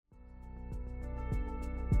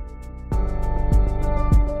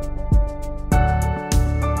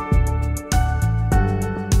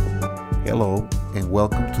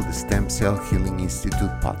welcome to the Stem Cell Healing Institute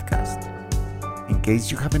podcast. In case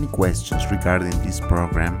you have any questions regarding this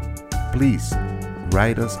program, please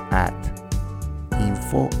write us at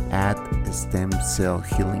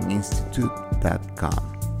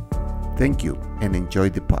info@stemcellhealinginstitute.com. Thank you and enjoy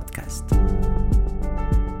the podcast.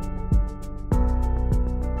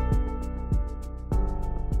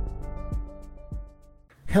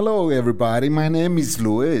 Hello, everybody. My name is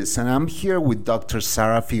Luis, and I'm here with Dr.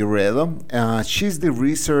 Sara Figueredo. She's the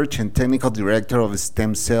research and technical director of the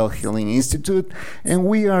Stem Cell Healing Institute, and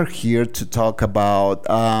we are here to talk about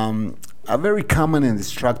a very common and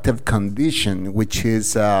destructive condition, which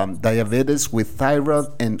is diabetes with thyroid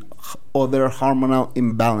and other hormonal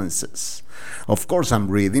imbalances. Of course, I'm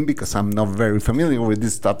reading because I'm not very familiar with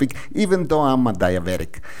this topic, even though I'm a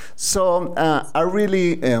diabetic. So I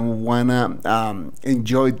really want to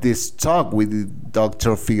enjoy this talk with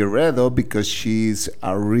Dr. Figueredo because she's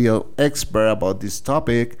a real expert about this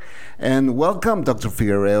topic. And welcome, Dr.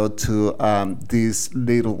 Figueredo, to this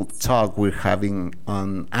little talk we're having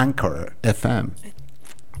on Anchor FM.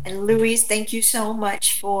 And Luis, thank you so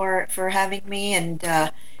much for having me and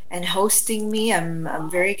hosting me. I'm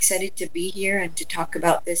very excited to be here and to talk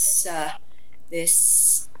about this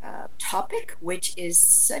topic, which is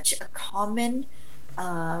such a common.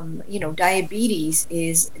 Diabetes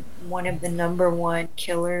is one of the number one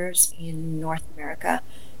killers in North America,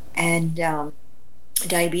 and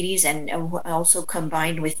diabetes, and also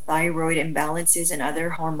combined with thyroid imbalances and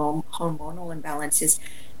other hormonal imbalances.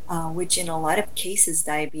 Which in a lot of cases,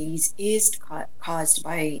 diabetes is caused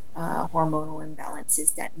by hormonal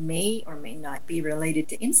imbalances that may or may not be related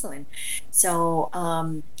to insulin. So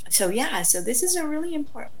this is a really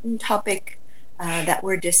important topic that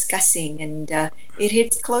we're discussing, and it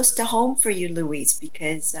hits close to home for you, Luis,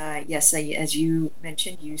 because as you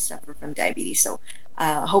mentioned, you suffer from diabetes. So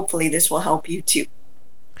hopefully this will help you too.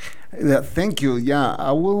 Thank you. Yeah,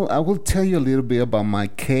 I will tell you a little bit about my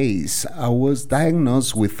case. I was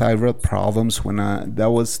diagnosed with thyroid problems when that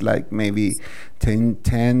was like maybe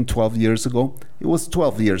 12 years ago. It was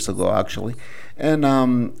 12 years ago, actually. And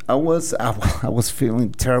I was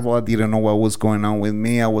feeling terrible. I didn't know what was going on with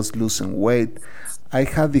me. I was losing weight. I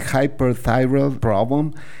had the hyperthyroid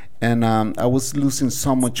problem. And I was losing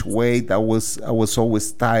so much weight. I was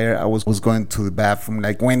always tired. I was going to the bathroom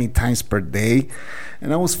like 20 times per day.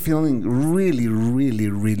 And I was feeling really, really,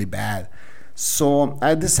 really bad. So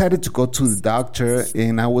I decided to go to the doctor,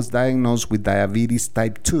 and I was diagnosed with diabetes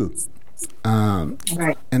type 2.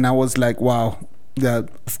 Right. And I was like, wow. That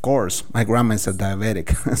of course my grandma is a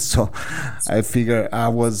diabetic, so I figured I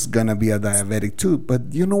was gonna be a diabetic too.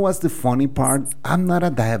 But you know what's the funny part? I'm not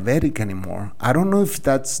a diabetic anymore. I don't know if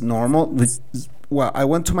that's normal. Well, I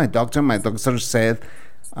went to my doctor. My doctor said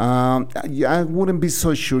I wouldn't be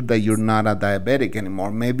so sure that you're not a diabetic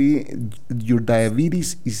anymore. Maybe your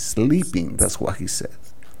diabetes is sleeping. That's what he said.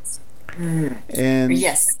 And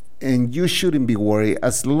yes, and you shouldn't be worried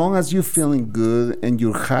as long as you're feeling good and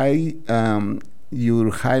your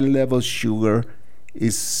high level sugar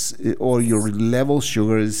is, or your level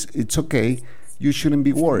sugar is, it's okay. You shouldn't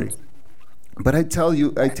be worried. But I tell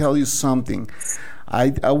you something.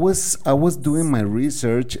 I was doing my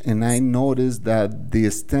research, and I noticed that the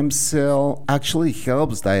stem cell actually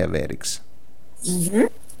helps diabetics. Mm-hmm.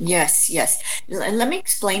 Yes. Let me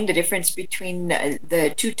explain the difference between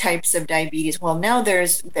the two types of diabetes. Well, now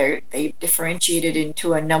they've differentiated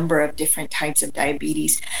into a number of different types of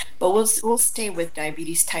diabetes, but we'll stay with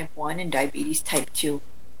diabetes type 1 and diabetes type 2.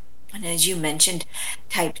 And as you mentioned,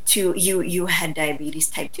 type 2, you had diabetes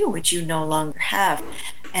type 2, which you no longer have.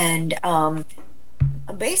 And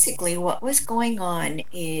basically what was going on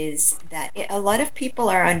is that a lot of people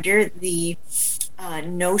are under the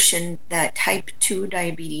notion that type 2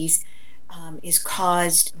 diabetes is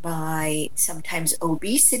caused by sometimes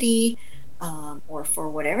obesity, or for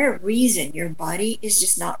whatever reason your body is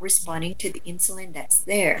just not responding to the insulin that's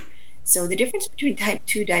there. So the difference between type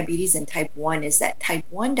 2 diabetes and type 1 is that type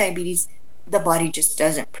 1 diabetes, the body just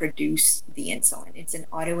doesn't produce the insulin. It's an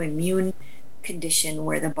autoimmune condition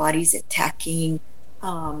where the body's attacking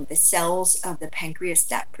the cells of the pancreas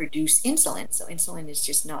that produce insulin. So insulin is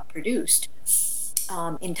just not produced.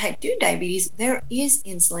 In type 2 diabetes, there is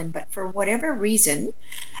insulin, but for whatever reason,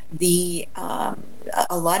 a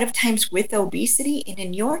lot of times with obesity, and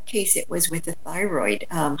in your case, it was with the thyroid,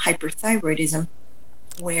 hyperthyroidism,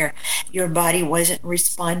 where your body wasn't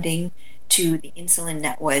responding to the insulin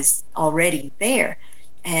that was already there.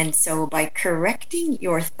 And so by correcting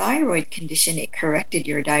your thyroid condition, it corrected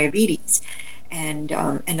your diabetes. and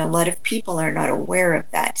a lot of people are not aware of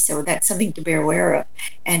that. So that's something to be aware of.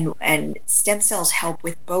 And stem cells help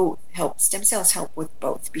with both. Stem cells help with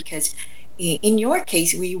both because in your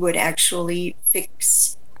case, we would actually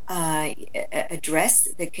address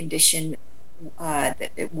the condition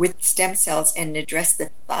with stem cells and address the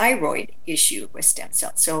thyroid issue with stem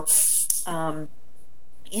cells. So,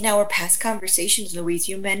 in our past conversations, Louise,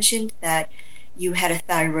 you mentioned that you had a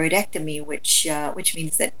thyroidectomy, which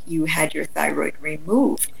means that you had your thyroid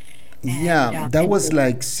removed. Yeah, that was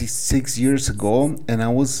like 6 years ago, and I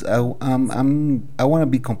want to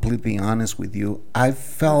be completely honest with you. I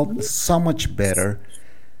felt so much better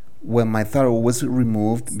when my thyroid was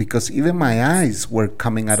removed because even my eyes were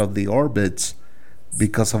coming out of the orbits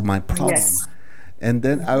because of my problem. Yes. And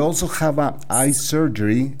then I also have a eye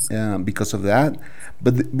surgery because of that.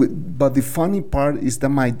 But the funny part is that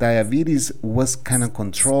my diabetes was kind of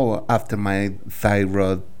controlled after my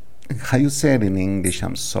thyroid. How you say it in English?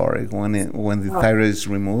 I'm sorry. When the thyroid is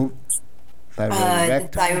removed, The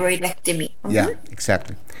thyroidectomy. yeah,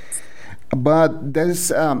 exactly. But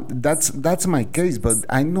that's my case. But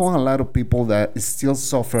I know a lot of people that still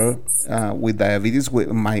suffer with diabetes. With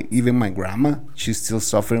even my grandma, she's still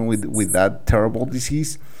suffering with that terrible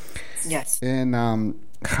disease. Yes. And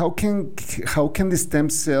how can the stem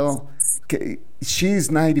cell? She is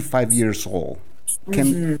 95 years old.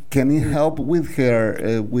 Can it help with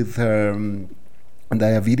her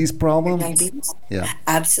diabetes problem? Diabetes? Yeah.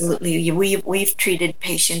 Absolutely. We've treated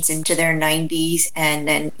patients into their 90s and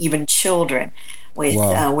then even children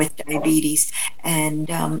Wow. with diabetes. And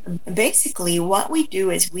basically, what we do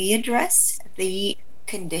is we address the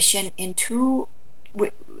condition in two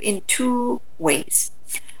ways.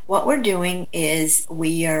 What we're doing is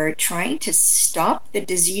we are trying to stop the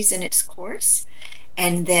disease in its course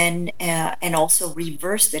and then and also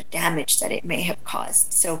reverse the damage that it may have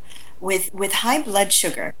caused. So with high blood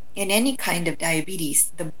sugar in any kind of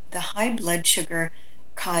diabetes, the high blood sugar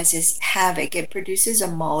causes havoc. It produces a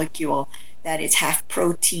molecule that is half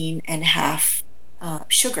protein and half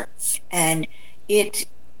sugar, and it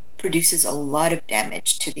produces a lot of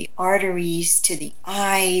damage to the arteries, to the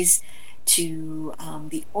eyes, to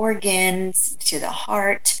the organs, to the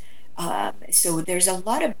heart. So there's a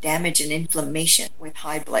lot of damage and inflammation with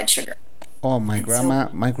high blood sugar. Oh, And so,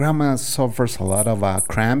 my grandma suffers a lot of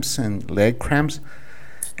cramps and leg cramps,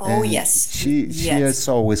 oh and yes, she yes, is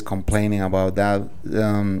always complaining about that.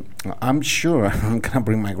 I'm sure I'm gonna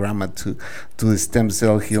bring my grandma to the Stem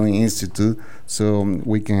Cell Healing Institute so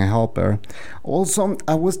we can help her. Also,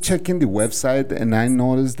 I was checking the website and I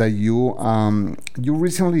noticed that you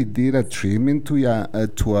recently did a treatment to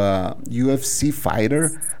a UFC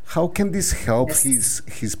fighter. How can this help yes,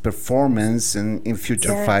 his performance and in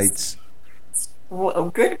future yes. fights? Well,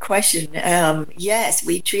 good question. Yes,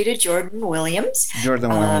 we treated Jordan Williams. Jordan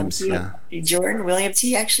Williams, He yeah. Jordan Williams,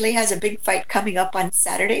 he actually has a big fight coming up on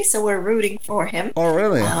Saturday, so we're rooting for him. Oh,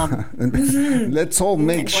 really? Mhm. Let's all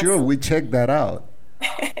make And sure we check that out.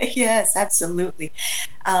 yes, absolutely.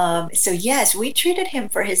 So yes, we treated him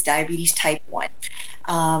for his diabetes type 1.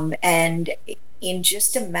 And in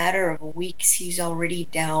just a matter of weeks, he's already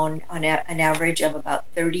down on an average of about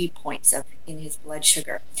 30 points in his blood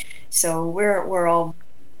sugar. So we're all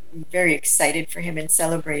very excited for him and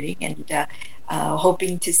celebrating and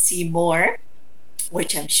hoping to see more,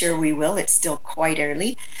 which I'm sure we will. It's still quite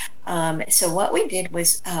early. So what we did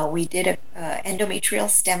was we did endometrial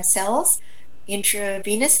stem cells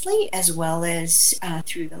intravenously as well as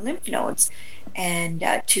through the lymph nodes, and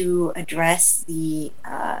to address the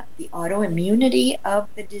autoimmunity of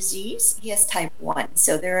the disease. He has type 1,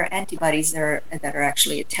 so there are antibodies that are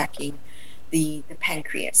actually attacking the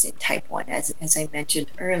pancreas in type 1, as I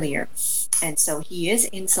mentioned earlier. And so he is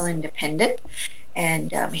insulin dependent,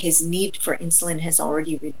 and his need for insulin has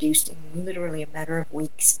already reduced in literally a matter of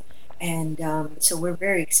weeks. And so we're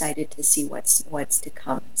very excited to see what's to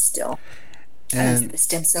come still. As And the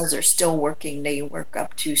stem cells are still working, they work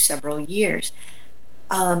up to several years.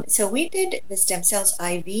 So we did the stem cells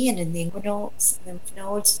IV and in the inguinal lymph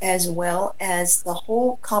nodes, as well as the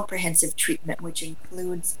whole comprehensive treatment, which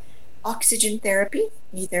includes oxygen therapy,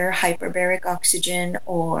 either hyperbaric oxygen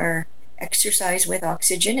or exercise with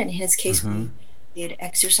oxygen. In his case, mhm. we did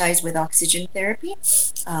exercise with oxygen therapy,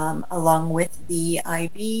 along with the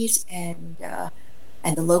IVs and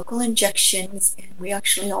the local injections. And we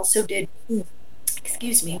actually also did,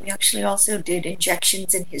 excuse me, we actually also did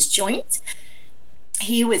injections in his joints.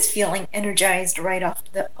 He was feeling energized right off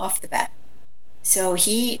the bat. So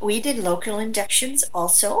we did local injections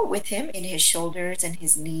also with him in his shoulders and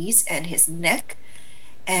his knees and his neck,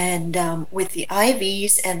 and with the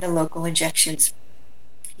IVs and the local injections,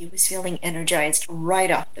 he was feeling energized right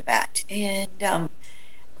off the bat. And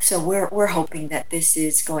so we're hoping that this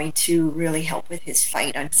is going to really help with his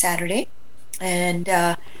fight on Saturday, and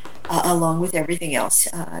along with everything else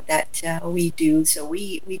that we do. So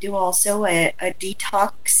we do also a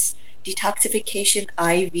detoxification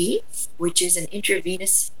IV, which is an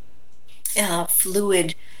intravenous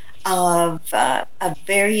fluid of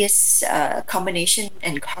various combination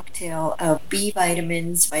and cocktail of B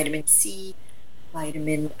vitamins, vitamin C,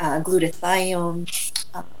 vitamin glutathione,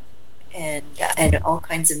 uh, and all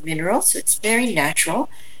kinds of minerals. So it's very natural,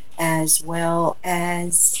 as well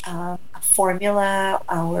as a formula,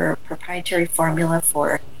 our proprietary formula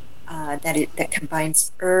for that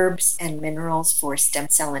combines herbs and minerals for stem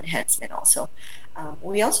cell enhancement. Also,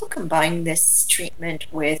 we also combine this treatment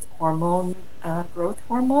with growth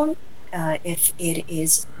hormone, if it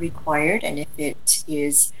is required and if it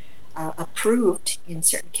is approved in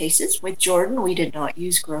certain cases. With Jordan, we did not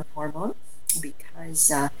use growth hormone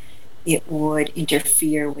because it would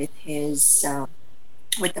interfere with his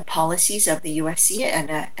with the policies of the UFC,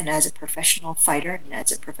 and as a professional fighter and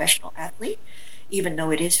as a professional athlete, even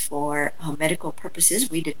though it is for medical purposes,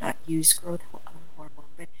 we did not use growth hormone.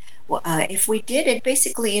 But if we did, it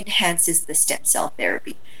basically enhances the stem cell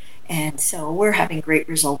therapy. And so we're having great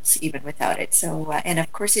results even without it. So, and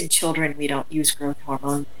of course, in children, we don't use growth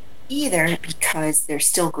hormone either because they're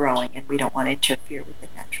still growing and we don't want to interfere with the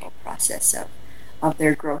natural process of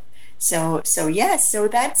their growth. So yes, so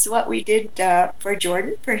that's what we did for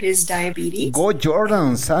Jordan for his diabetes. Go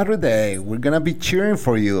Jordan, Saturday. We're gonna be cheering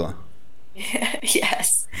for you.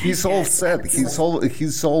 Yes. He's all set. He's all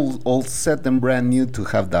set and brand new to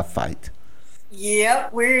have that fight.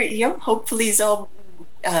 Yep, hopefully he's all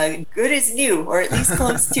good as new, or at least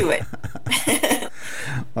close to it.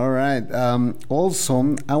 All right.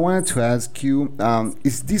 Also, I wanted to ask you: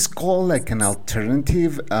 is this called like an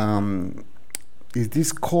alternative? Is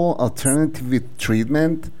this called alternative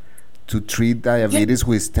treatment to treat diabetes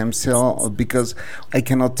with stem cell? Because I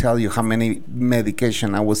cannot tell you how many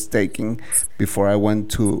medication I was taking before I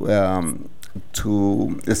went to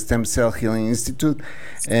the Stem Cell Healing Institute,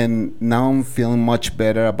 and now I'm feeling much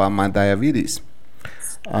better about my diabetes.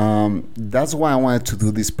 That's why I wanted to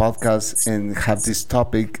do this podcast and have this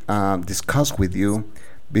topic discussed with you,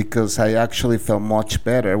 because I actually felt much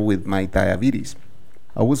better with my diabetes.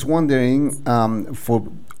 I was wondering, for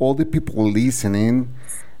all the people listening,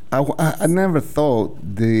 I never thought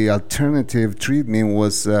the alternative treatment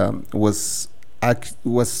was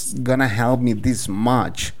gonna help me this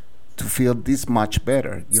much to feel this much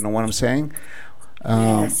better. You know what I'm saying?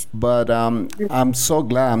 Yes. But I'm so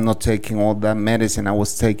glad I'm not taking all that medicine I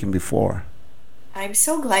was taking before. I'm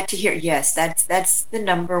so glad to hear. Yes, that's the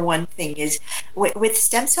number one thing is with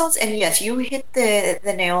stem cells. And yes, you hit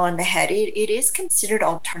the nail on the head. It is considered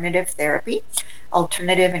alternative therapy,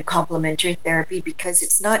 alternative and complementary therapy, because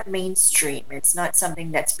it's not mainstream. It's not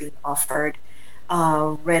something that's being offered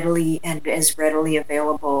readily and is readily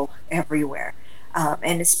available everywhere.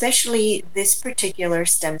 And especially this particular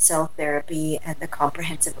stem cell therapy and the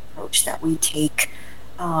comprehensive approach that we take,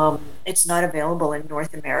 it's not available in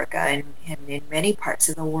North America and in many parts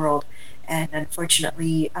of the world. And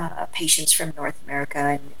unfortunately, patients from North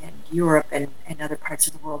America and Europe and other parts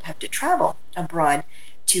of the world have to travel abroad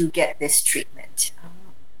to get this treatment,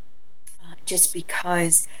 just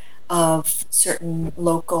because of certain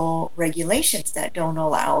local regulations that don't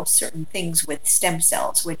allow certain things with stem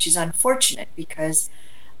cells, which is unfortunate because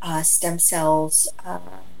stem cells,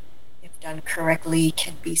 if done correctly,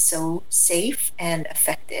 can be so safe and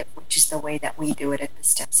effective, which is the way that we do it at the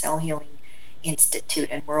Stem Cell Healing Institute.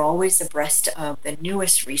 And we're always abreast of the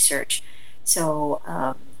newest research. So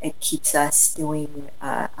it keeps us doing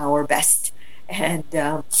our best.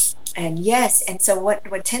 And yes, and so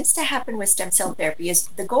what tends to happen with stem cell therapy is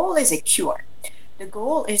the goal is a cure. The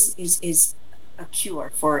goal is a cure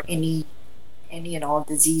for any and all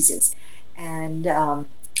diseases, and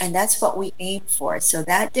that's what we aim for. So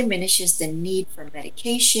that diminishes the need for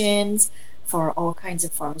medications, for all kinds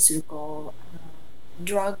of pharmaceutical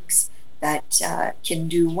drugs that can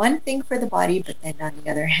do one thing for the body, but then on the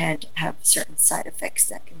other hand have certain side effects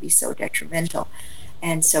that can be so detrimental.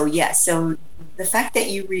 And so, yes, so the fact that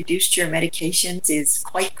you reduced your medications is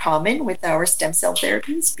quite common with our stem cell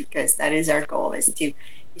therapies, because that is our goal, is to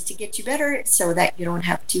get you better so that you don't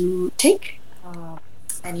have to take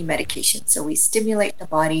any medication. So we stimulate the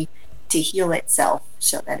body to heal itself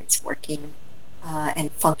so that it's working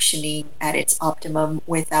and functioning at its optimum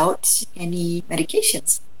without any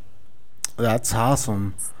medications. That's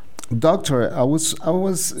awesome. Doctor, I was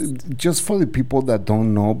just for the people that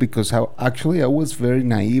don't know, because actually I was very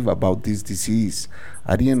naive about this disease.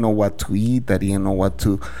 I didn't know what to eat. I didn't know what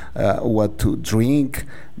to drink,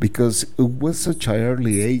 because it was such an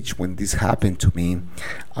early age when this happened to me.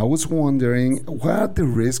 I was wondering, what are the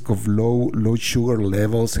risk of low sugar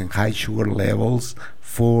levels and high sugar levels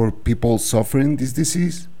for people suffering this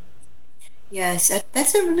disease? Yes,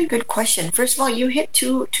 that's a really good question. First of all, you hit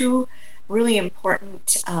two really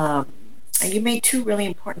important. You made two really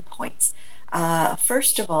important points.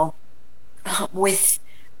 First of all, with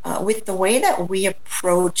with the way that we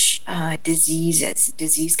approach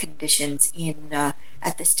disease conditions in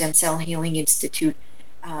at the Stem Cell Healing Institute,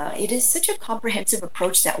 it is such a comprehensive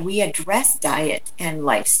approach that we address diet and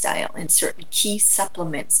lifestyle and certain key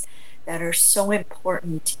supplements that are so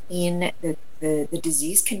important in the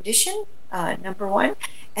disease condition, number one,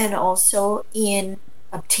 and also in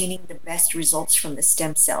obtaining the best results from the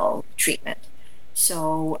stem cell treatment.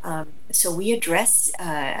 So we address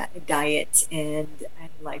diet and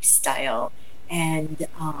lifestyle and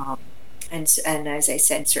and as I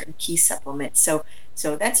said, certain key supplements. So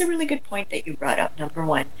that's a really good point that you brought up. Number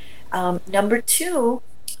one. Number two,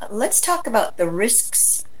 let's talk about the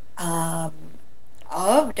risks um,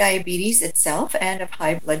 of diabetes itself and of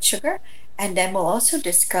high blood sugar, and then we'll also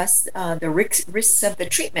discuss the risks of the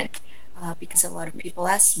treatment. Because a lot of people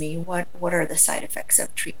ask me what are the side effects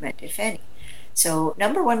of treatment, if any. So,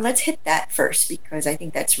 number one, let's hit that first because I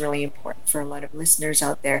think that's really important for a lot of listeners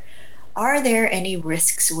out there. Are there any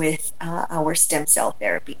risks with our stem cell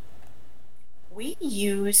therapy? We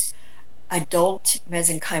use adult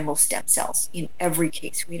mesenchymal stem cells in every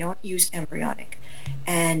case. We don't use embryonic.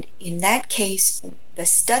 And in that case, the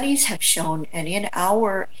studies have shown, and in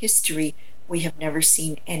our history, we have never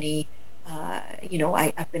seen any.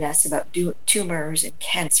 I've been asked about tumors and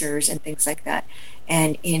cancers and things like that.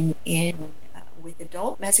 And in with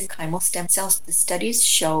adult mesenchymal stem cells, the studies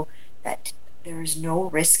show that there is no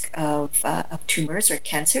risk of tumors or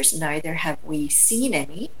cancers. Neither have we seen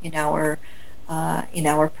any in our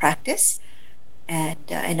practice. And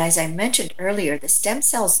as I mentioned earlier, the stem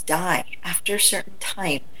cells die after a certain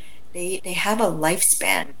time. They have a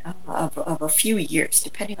lifespan of a few years,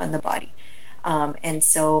 depending on the body, and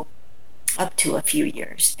so up to a few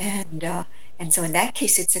years. And so in that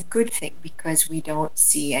case, it's a good thing because we don't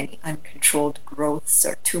see any uncontrolled growths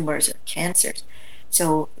or tumors or cancers.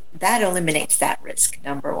 So that eliminates that risk,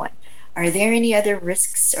 number one. Are there any other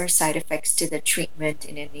risks or side effects to the treatment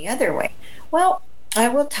in any other way? Well, I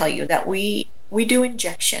will tell you that we do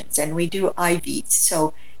injections and we do IVs.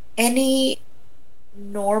 So any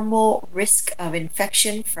normal risk of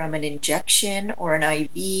infection from an injection or an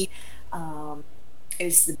IV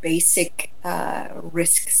is the basic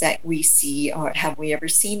risks that we see. Or have we ever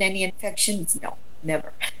seen any infections? No,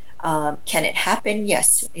 never. Can it happen?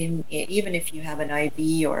 Yes. Even if you have an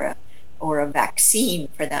IV or a vaccine,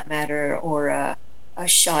 for that matter, or a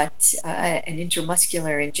shot, an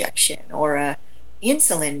intramuscular injection, or a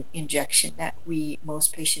insulin injection that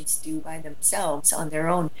most patients do by themselves on their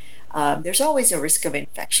own. There's always a risk of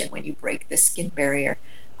infection when you break the skin barrier.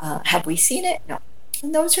 Have we seen it? No.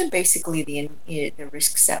 And those are basically the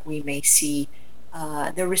risks that we may see,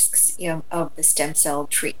 the risks of the stem cell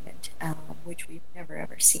treatment, which we've never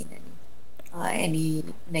ever seen any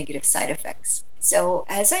negative side effects. So,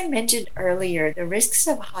 as I mentioned earlier, the risks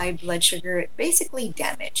of high blood sugar, basically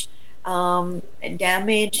damage to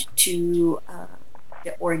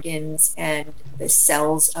the organs and the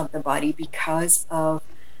cells of the body because of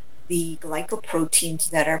the glycoproteins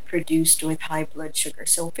that are produced with high blood sugar.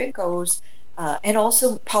 So if it goes, and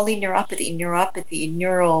also the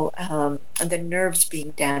nerves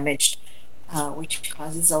being damaged, which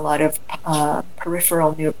causes a lot of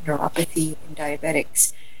peripheral neuropathy in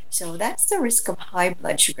diabetics. So that's the risk of high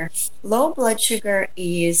blood sugar. Low blood sugar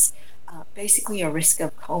is basically a risk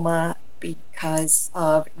of coma because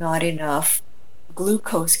of not enough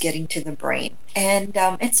glucose getting to the brain. And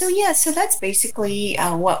so yeah, so that's basically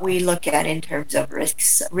what we look at in terms of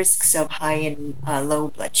risks of high and low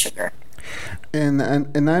blood sugar. And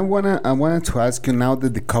I wanted to ask you, now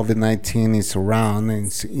that the COVID-19 is around and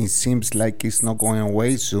it seems like it's not going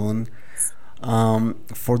away soon.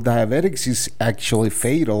 For diabetics, it's actually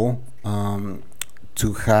fatal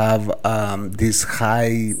to have these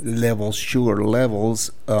high level sugar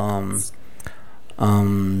levels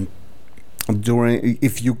during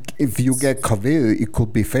if you get COVID, it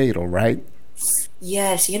could be fatal, right?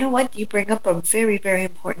 Yes, you know what? You bring up a very, very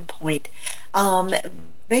important point. Um,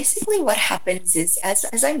 Basically, what happens is,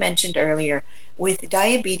 as I mentioned earlier, with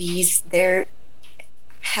diabetes, there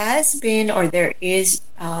has been or there is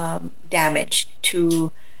damage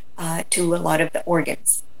to to a lot of the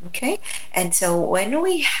organs. Okay, and so when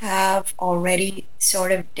we have already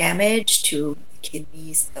sort of damage to the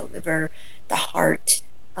kidneys, the liver, the heart,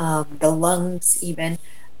 the lungs, even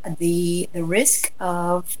the risk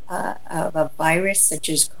of a virus such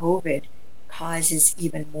as COVID causes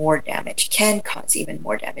even more damage, can cause even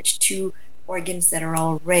more damage to organs that are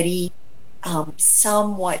already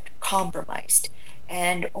somewhat compromised.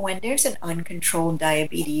 And when there's an uncontrolled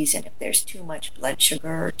diabetes, and if there's too much blood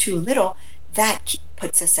sugar or too little, that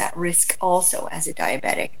puts us at risk also as a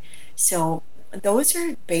diabetic. So those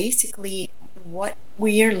are basically what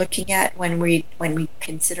we are looking at when we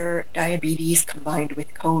consider diabetes combined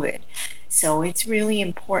with COVID. So it's really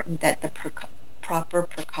important that the proper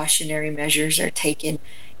precautionary measures are taken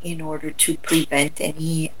in order to prevent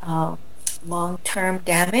any long-term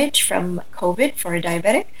damage from COVID for a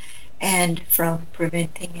diabetic, and from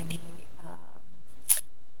preventing any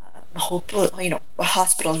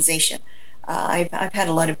hospitalization. I've had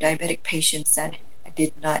a lot of diabetic patients that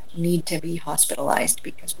did not need to be hospitalized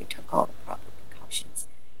because we took all the proper precautions.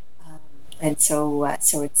 And so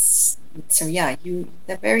yeah,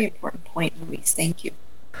 the very important point, Luis. Thank you.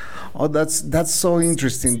 Oh, that's so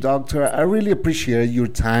interesting, doctor. I really appreciate your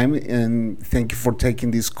time and thank you for taking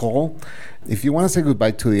this call. If you want to say goodbye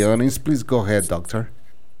to the audience, please go ahead, doctor.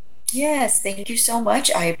 Yes, thank you so much.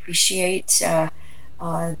 I appreciate uh,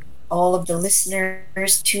 all of the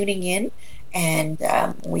listeners tuning in, and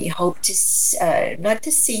we hope to not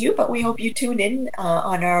to see you, but we hope you tune in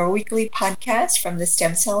on our weekly podcast from the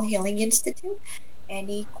Stem Cell Healing Institute.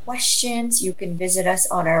 Any questions, you can visit us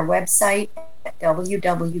on our website at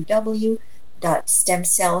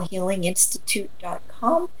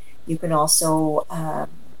www.stemcellhealinginstitute.com. You can also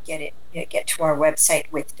get to our website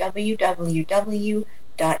with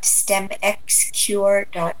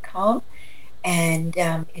www.stemxcure.com, and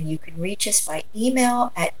you can reach us by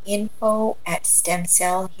email at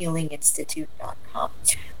info@stemcellhealinginstitute.com.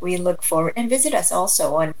 We look forward, and visit us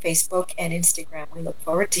also on Facebook and Instagram. We look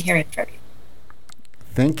forward to hearing from you.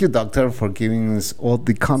 Thank you, doctor, for giving us all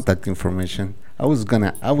the contact information. I was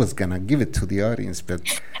gonna give it to the audience, but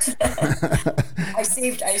I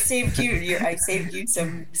saved you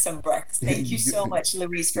some breaths. Thank you so much,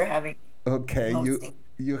 Louise, for having okay, hosting.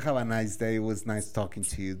 you have a nice day. It was nice talking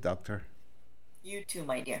to you, doctor. You too,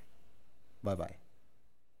 my dear. Bye bye.